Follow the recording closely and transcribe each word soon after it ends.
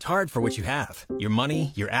worked hard for what you have. Your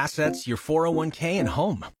money, your assets, your 401k, and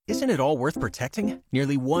home. Isn't it all worth protecting?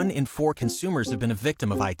 Nearly 1 in 4 consumers have been a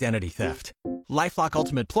victim of identity theft. LifeLock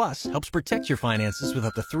Ultimate Plus helps protect your finances with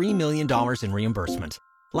up to $3 million in reimbursement.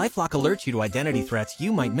 LifeLock alerts you to identity threats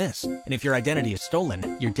you might miss. And if your identity is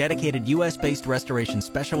stolen, your dedicated U.S.-based restoration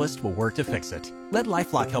specialist will work to fix it. Let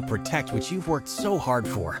LifeLock help protect what you've worked so hard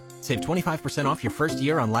for. Save 25% off your first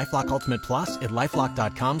year on LifeLock Ultimate Plus at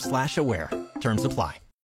LifeLock.com/aware. Terms apply.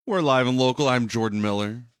 We're live and local. I'm Jordan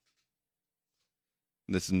Miller.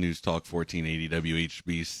 This is News Talk 1480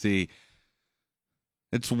 WHBC.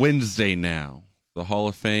 It's Wednesday now. The Hall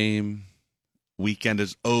of Fame weekend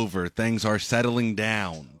is over. Things are settling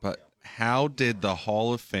down. But how did the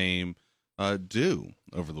Hall of Fame do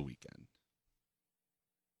over the weekend?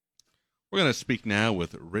 We're going to speak now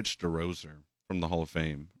with Rich Desrosiers from the Hall of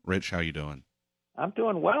Fame. Rich, how you doing? I'm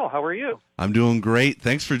doing well. How are you? I'm doing great.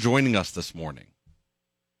 Thanks for joining us this morning.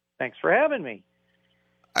 Thanks for having me.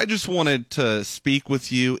 I just wanted to speak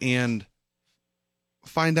with you and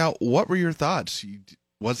find out, what were your thoughts?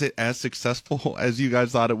 Was it as successful as you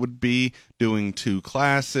guys thought it would be, doing 2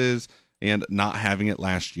 classes and not having it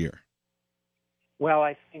last year? Well,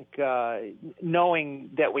 I think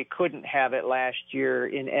knowing that we couldn't have it last year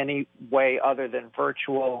in any way other than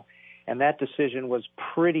virtual, and that decision was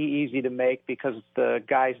pretty easy to make because the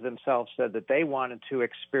guys themselves said that they wanted to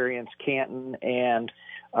experience Canton and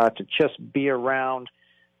to just be around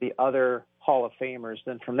the other Hall of Famers.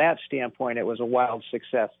 Then from that standpoint, it was a wild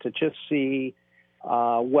success to just see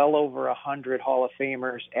well over 100 Hall of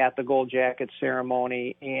Famers at the Gold Jacket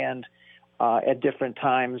ceremony and at different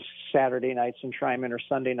times, Saturday nights in Tryman or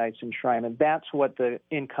Sunday nights in Tryman. That's what the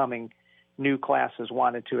incoming new classes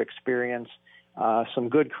wanted to experience. Some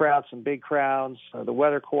good crowds, some big crowds. The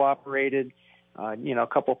weather cooperated. A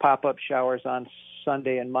couple pop-up showers on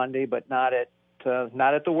Sunday and Monday, but not at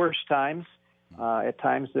the worst times. At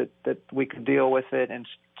times that we could deal with it and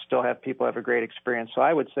still have people have a great experience. So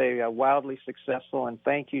I would say wildly successful, and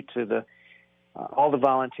thank you to all the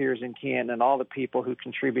volunteers in Canton and all the people who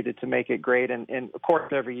contributed to make it great. And of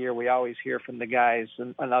course, every year we always hear from the guys,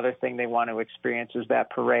 and another thing they want to experience is that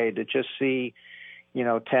parade, to just see,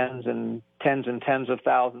 tens and tens of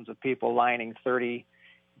thousands of people lining 30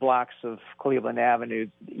 blocks of Cleveland Avenue.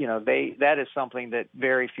 That is something that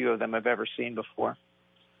very few of them have ever seen before.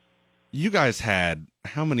 You guys had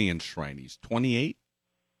how many enshrinees? 28?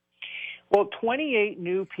 Well, 28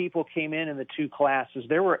 new people came in the 2 classes.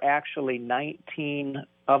 There were actually 19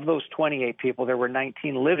 of those 28 people. There were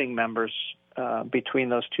 19 living members between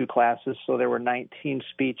those 2 classes, so there were 19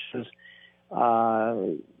 speeches.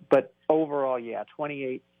 But overall,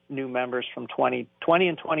 28 new members from 2020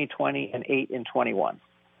 in 2020 and 8 in 21.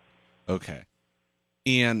 Okay.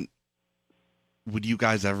 And would you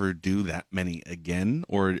guys ever do that many again?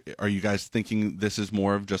 Or are you guys thinking this is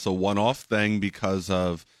more of just a one-off thing because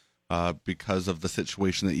of the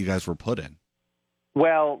situation that you guys were put in?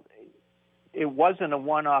 Well, it wasn't a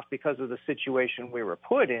one-off because of the situation we were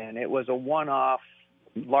put in. It was a one-off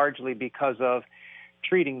largely because of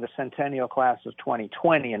treating the centennial class of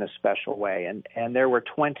 2020 in a special way. And there were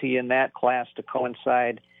 20 in that class to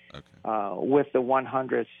coincide with the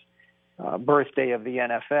 100th birthday of the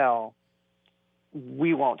NFL.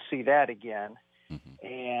 We won't see that again. Mm-hmm.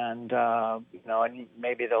 And, and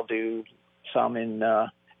maybe they'll do some in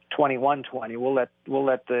 21-20. We'll let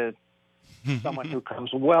the someone who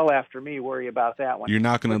comes well after me worry about that one. You're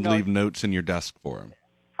not going to leave notes in your desk for them.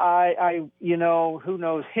 Who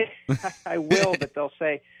knows? I will, but they'll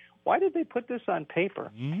say, why did they put this on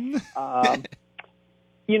paper?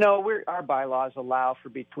 Our bylaws allow for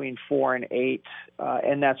between 4 and 8,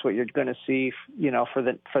 and that's what you're going to see, for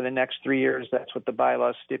the next 3 years. That's what the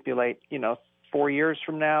bylaws stipulate. 4 years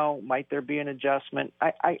from now, might there be an adjustment?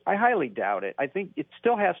 I highly doubt it. I think it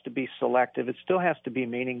still has to be selective. It still has to be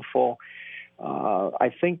meaningful.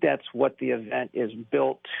 I think that's what the event is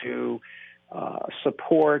built to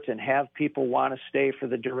support and have people want to stay for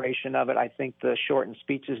the duration of it. I think the shortened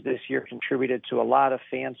speeches this year contributed to a lot of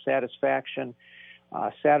fan satisfaction.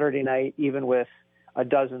 Saturday night, even with a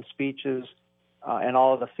dozen speeches and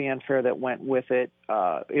all of the fanfare that went with it,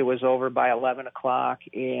 it was over by 11 o'clock,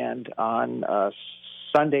 and on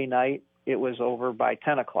Sunday night, it was over by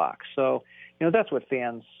 10 o'clock. So, that's what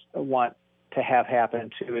fans want to have happen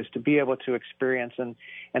too, is to be able to experience and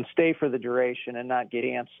stay for the duration and not get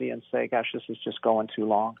antsy and say, gosh, this is just going too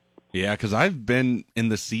long. Yeah, because I've been in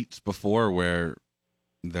the seats before where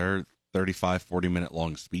they're 35, 40-minute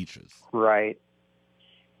long speeches. Right.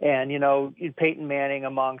 And, Peyton Manning,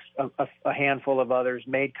 amongst a handful of others,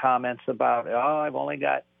 made comments about, I've only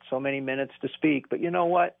got so many minutes to speak. But you know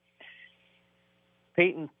what?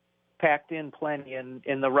 Peyton packed in plenty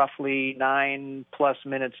in the roughly 9+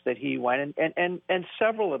 minutes that he went, and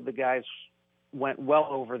several of the guys went well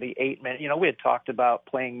over the 8 minutes. We had talked about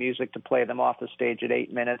playing music to play them off the stage at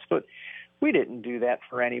 8 minutes, but we didn't do that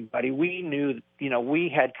for anybody. We knew, we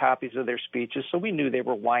had copies of their speeches, so we knew they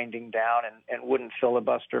were winding down and wouldn't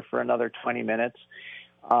filibuster for another 20 minutes.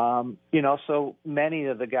 So many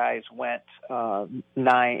of the guys went into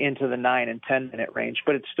the 9 and 10 minute range,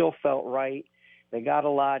 but it still felt right. They got a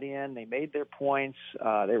lot in. They made their points.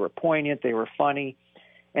 They were poignant. They were funny.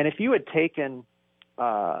 And if you had taken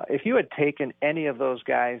any of those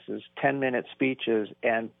guys' 10-minute speeches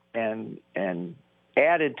and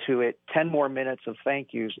added to it 10 more minutes of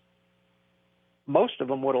thank yous, most of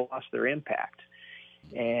them would have lost their impact.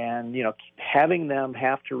 And having them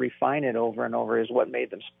have to refine it over and over is what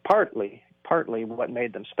made them partly what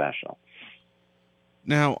made them special.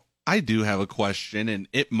 Now, I do have a question, and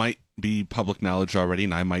it might be public knowledge already,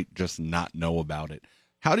 and I might just not know about it.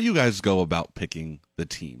 How do you guys go about picking the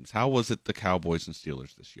teams? How was it the Cowboys and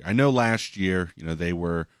Steelers this year? I know last year, they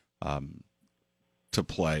were to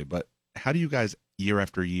play, but how do you guys year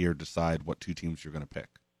after year decide what two teams you're going to pick?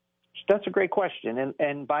 That's a great question,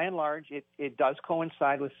 and by and large, it does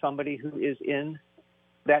coincide with somebody who is in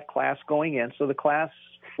that class going in. So the class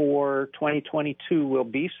for 2022 will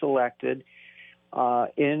be selected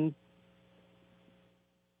in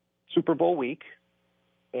Super Bowl week,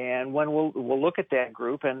 and when we'll look at that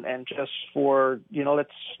group and just for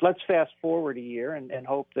let's fast forward a year and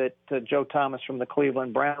hope that Joe Thomas from the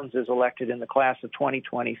Cleveland Browns is elected in the class of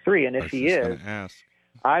 2023, and if he is,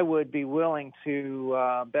 I would be willing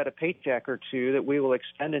to bet a paycheck or two that we will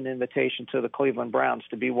extend an invitation to the Cleveland Browns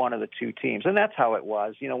to be one of the two teams. And that's how it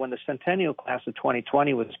was. When the Centennial class of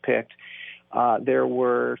 2020 was picked, there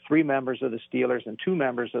were 3 members of the Steelers and 2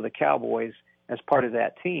 members of the Cowboys as part of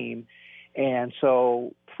that team. And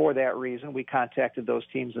so for that reason, we contacted those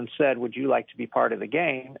teams and said, would you like to be part of the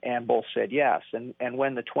game? And both said yes. And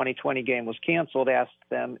when the 2020 game was canceled, asked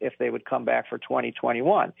them if they would come back for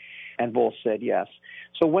 2021. And both said yes.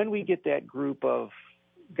 So when we get that group of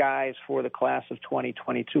guys for the class of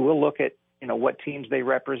 2022, we'll look at, what teams they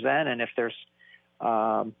represent. And if there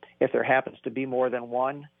happens to be more than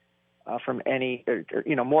one from any,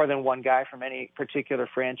 more than one guy from any particular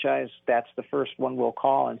franchise, that's the first one we'll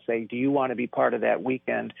call and say, do you want to be part of that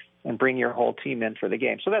weekend and bring your whole team in for the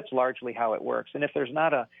game? So that's largely how it works. And if there's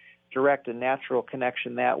not a direct and natural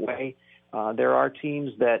connection that way, there are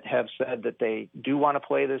teams that have said that they do want to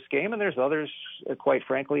play this game, and there's others, quite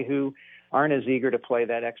frankly, who aren't as eager to play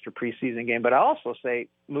that extra preseason game. But I also say,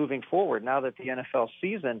 moving forward, now that the NFL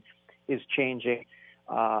season is changing,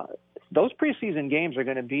 those preseason games are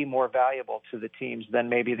going to be more valuable to the teams than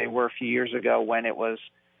maybe they were a few years ago when it was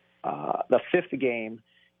the 5th game.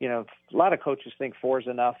 A lot of coaches think 4 is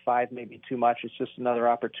enough, 5 may be too much. It's just another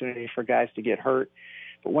opportunity for guys to get hurt.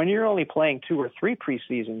 But when you're only playing 2 or 3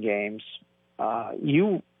 preseason games,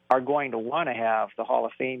 you are going to want to have the Hall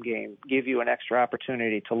of Fame game give you an extra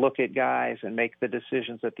opportunity to look at guys and make the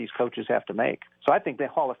decisions that these coaches have to make. So I think the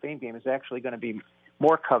Hall of Fame game is actually going to be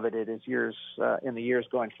more coveted as in the years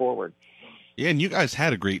going forward. Yeah, and you guys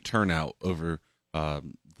had a great turnout over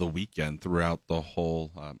the weekend throughout the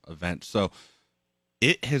whole event. So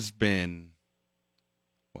it has been,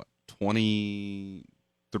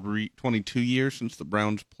 22 years since the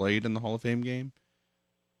Browns played in the Hall of Fame game?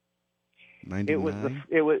 99?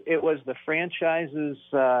 It was the franchise's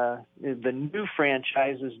the new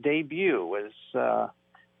franchise's debut was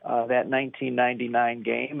that 1999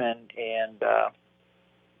 game, and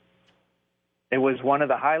it was one of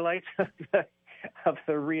the highlights of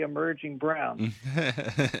the reemerging Browns.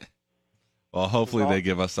 Well, hopefully they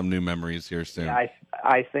give us some new memories here soon. Yeah,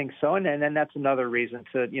 I think so, and then that's another reason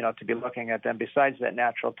to be looking at them. Besides that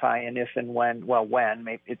natural tie-in, if and when, when,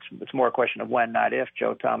 maybe it's more a question of when, not if,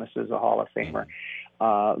 Joe Thomas is a Hall of Famer.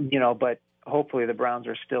 But hopefully the Browns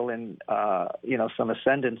are still in some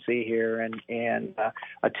ascendancy here, and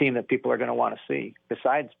a team that people are going to want to see.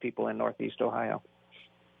 Besides people in Northeast Ohio.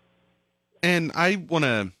 And I want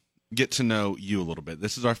to get to know you a little bit.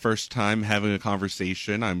 This is our first time having a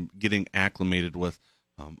conversation. I'm getting acclimated with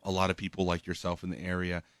a lot of people like yourself in the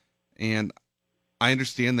area. And I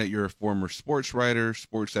understand that you're a former sports writer,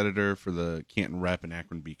 sports editor for the Canton Rep and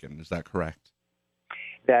Akron Beacon. Is that correct?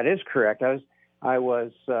 That is correct. I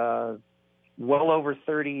was well over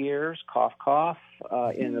 30 years, cough, cough,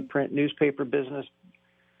 in the print newspaper business,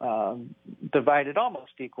 divided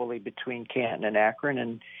almost equally between Canton and Akron.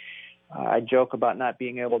 And I joke about not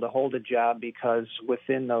being able to hold a job because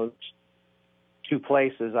within those two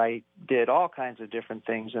places, I did all kinds of different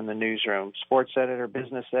things in the newsroom: sports editor,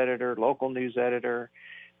 business editor, local news editor,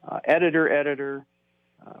 editor,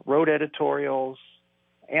 wrote editorials,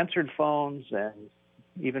 answered phones, and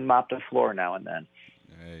even mopped a floor now and then.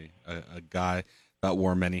 Hey, a guy that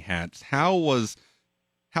wore many hats. How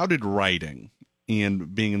did writing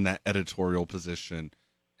and being in that editorial position,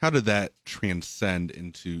 how did that transcend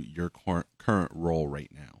into your current role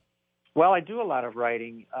right now? Well, I do a lot of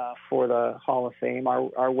writing for the Hall of Fame. Our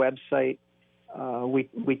website,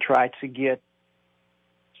 we try to get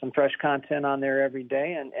some fresh content on there every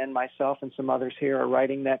day, and myself and some others here are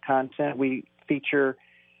writing that content. We feature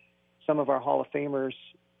some of our Hall of Famers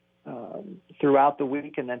throughout the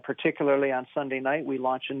week, and then particularly on Sunday night, we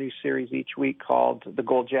launch a new series each week called the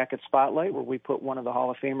Gold Jacket Spotlight, where we put one of the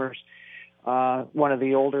Hall of Famers, one of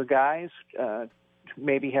the older guys,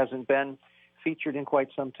 maybe hasn't been featured in quite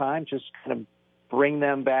some time, just kind of bring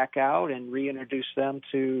them back out and reintroduce them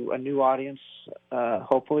to a new audience,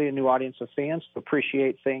 hopefully a new audience of fans, to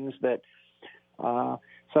appreciate things that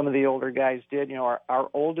some of the older guys did. You know, our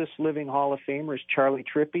oldest living Hall of Famer is Charlie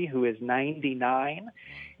Trippi, who is 99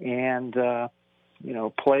 and,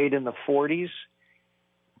 played in the 40s.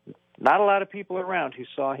 Not a lot of people around who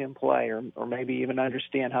saw him play or maybe even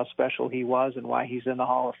understand how special he was and why he's in the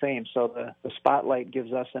Hall of Fame. So the spotlight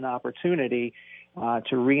gives us an opportunity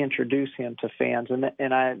to reintroduce him to fans, and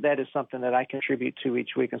that is something that I contribute to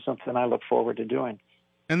each week and something I look forward to doing.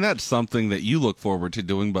 And that's something that you look forward to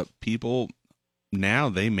doing, but people now,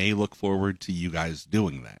 they may look forward to you guys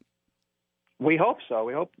doing that. We hope so.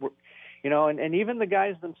 We hope, and even the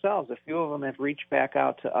guys themselves, a few of them have reached back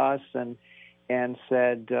out to us and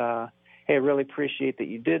said, hey, I really appreciate that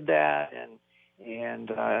you did that, and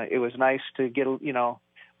it was nice to get,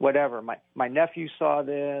 whatever. My nephew saw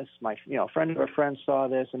this, my friend of a friend saw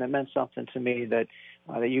this, and it meant something to me that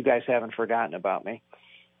you guys haven't forgotten about me.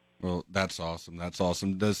 Well, that's awesome. That's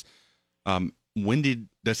awesome. Does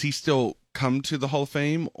he still come to the Hall of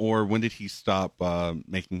Fame, or when did he stop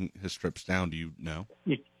making his trips down? Do you know?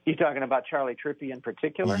 You talking about Charlie Trippi in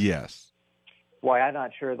particular? Yes. Boy, I'm not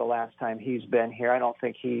sure the last time he's been here. I don't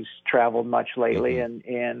think he's traveled much lately, and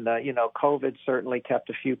COVID certainly kept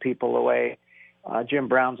a few people away. Jim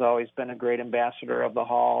Brown's always been a great ambassador of the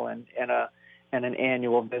Hall and an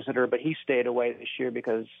annual visitor, but he stayed away this year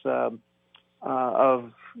because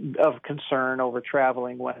of concern over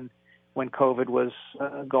traveling when COVID was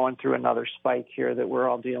going through another spike here that we're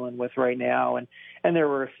all dealing with right now, and there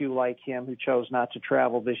were a few like him who chose not to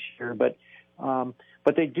travel this year, but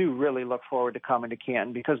they do really look forward to coming to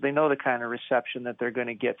Canton because they know the kind of reception that they're going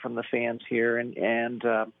to get from the fans here, and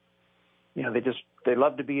they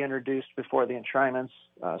love to be introduced before the enshrinements.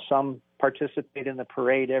 Some participate in the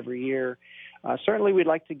parade every year. Certainly, we'd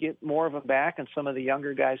like to get more of them back, and some of the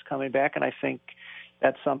younger guys coming back. And I think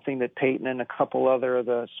that's something that Peyton and a couple other of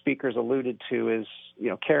the speakers alluded to is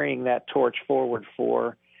carrying that torch forward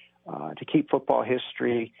to keep football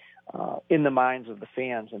history in the minds of the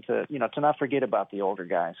fans, and to not forget about the older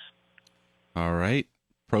guys. All right.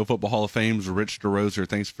 Pro Football Hall of Fame's Rich Desrosiers.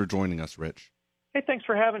 Thanks for joining us, Rich. Hey, thanks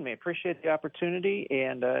for having me. Appreciate the opportunity.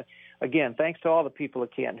 And again, thanks to all the people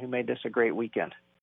at Canton who made this a great weekend.